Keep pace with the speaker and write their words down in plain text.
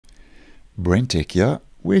BrenTech here,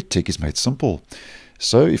 where tech is made simple.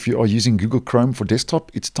 So if you are using Google Chrome for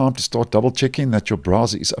desktop, it's time to start double checking that your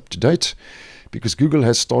browser is up to date, because Google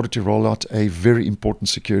has started to roll out a very important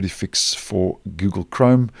security fix for Google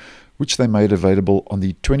Chrome, which they made available on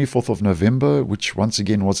the 24th of November, which once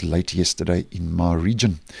again was late yesterday in my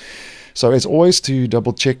region. So as always, to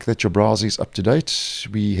double check that your browser is up to date,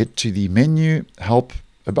 we head to the menu, Help,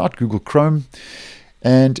 About Google Chrome.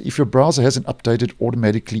 And if your browser hasn't updated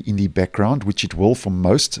automatically in the background, which it will for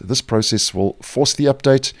most, this process will force the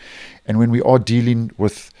update. And when we are dealing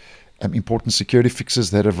with important security fixes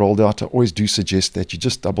that have rolled out, I always do suggest that you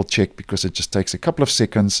just double check, because it just takes a couple of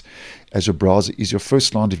seconds, as your browser is your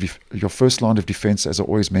first line of defense, as I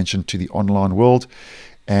always mention, to the online world.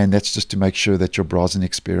 And that's just to make sure that your browsing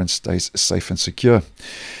experience stays safe and secure.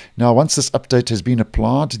 Now, once this update has been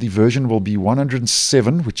applied, the version will be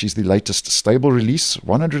 107, which is the latest stable release,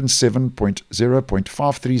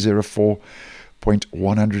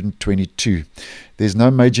 107.0.5304.122. There's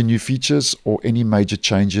no major new features or any major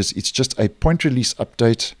changes. It's just a point release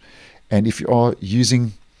update. And if you are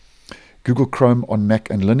using Google Chrome on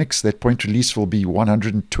Mac and Linux, that point release will be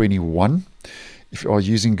 121. If you are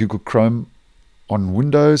using Google Chrome on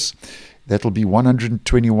Windows, that'll be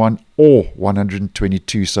 121 or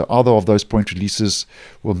 122. So either of those point releases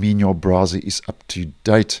will mean your browser is up to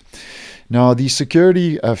date. Now, the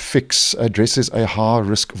security fix addresses a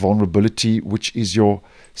high-risk vulnerability, which is your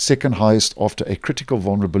second highest after a critical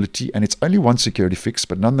vulnerability. And it's only one security fix,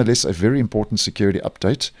 but nonetheless a very important security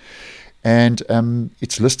update. And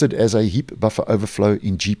it's listed as a heap buffer overflow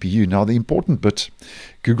in GPU. Now, the important bit,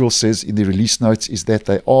 Google says in the release notes, is that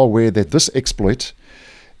they are aware that this exploit,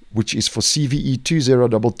 which is for CVE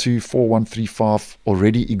 20224135,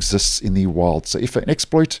 already exists in the wild. So if an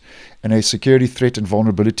exploit and a security threat and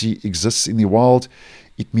vulnerability exists in the wild,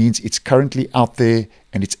 it means it's currently out there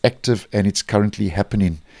and it's active and it's currently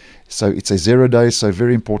happening. So it's a 0 day, so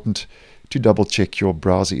very important to double check your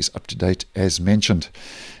browser is up to date as mentioned.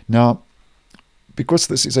 Now, because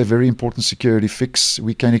this is a very important security fix,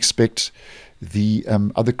 we can expect the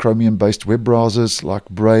other Chromium-based web browsers like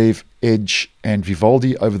Brave, Edge, and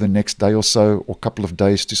Vivaldi over the next day or so, or couple of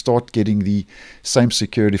days, to start getting the same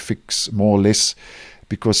security fix more or less,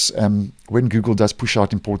 because when Google does push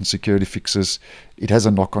out important security fixes, it has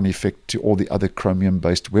a knock-on effect to all the other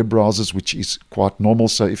Chromium-based web browsers, which is quite normal.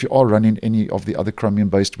 So if you are running any of the other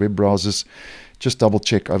Chromium-based web browsers, just double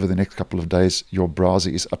check over the next couple of days your browser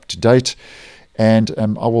is up to date. And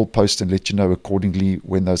I will post and let you know accordingly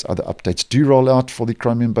when those other updates do roll out for the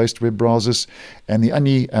Chromium-based web browsers. And the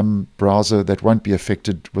only browser that won't be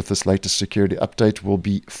affected with this latest security update will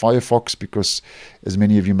be Firefox, because, as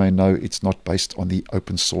many of you may know, it's not based on the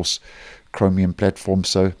open source Chromium platform.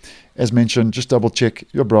 So, as mentioned, just double check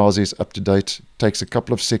your browser is up to date. It takes a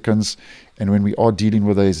couple of seconds. And when we are dealing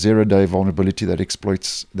with a 0 day vulnerability that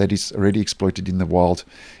is already exploited in the wild,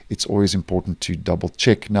 it's always important to double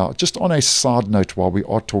check. Now, just on a side note, while we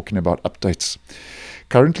are talking about updates,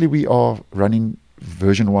 currently we are running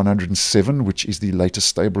version 107, which is the latest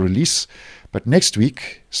stable release. But next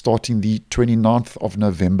week, starting the 29th of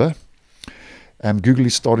November, Google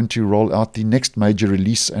is starting to roll out the next major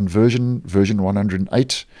release and version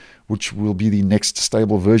 108, which will be the next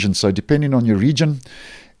stable version. So depending on your region,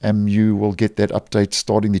 you will get that update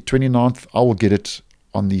starting the 29th. I will get it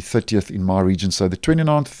on the 30th in my region. So the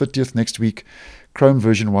 29th, 30th next week, Chrome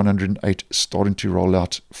version 108 starting to roll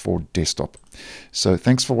out for desktop. So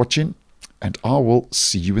thanks for watching, and I will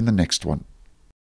see you in the next one.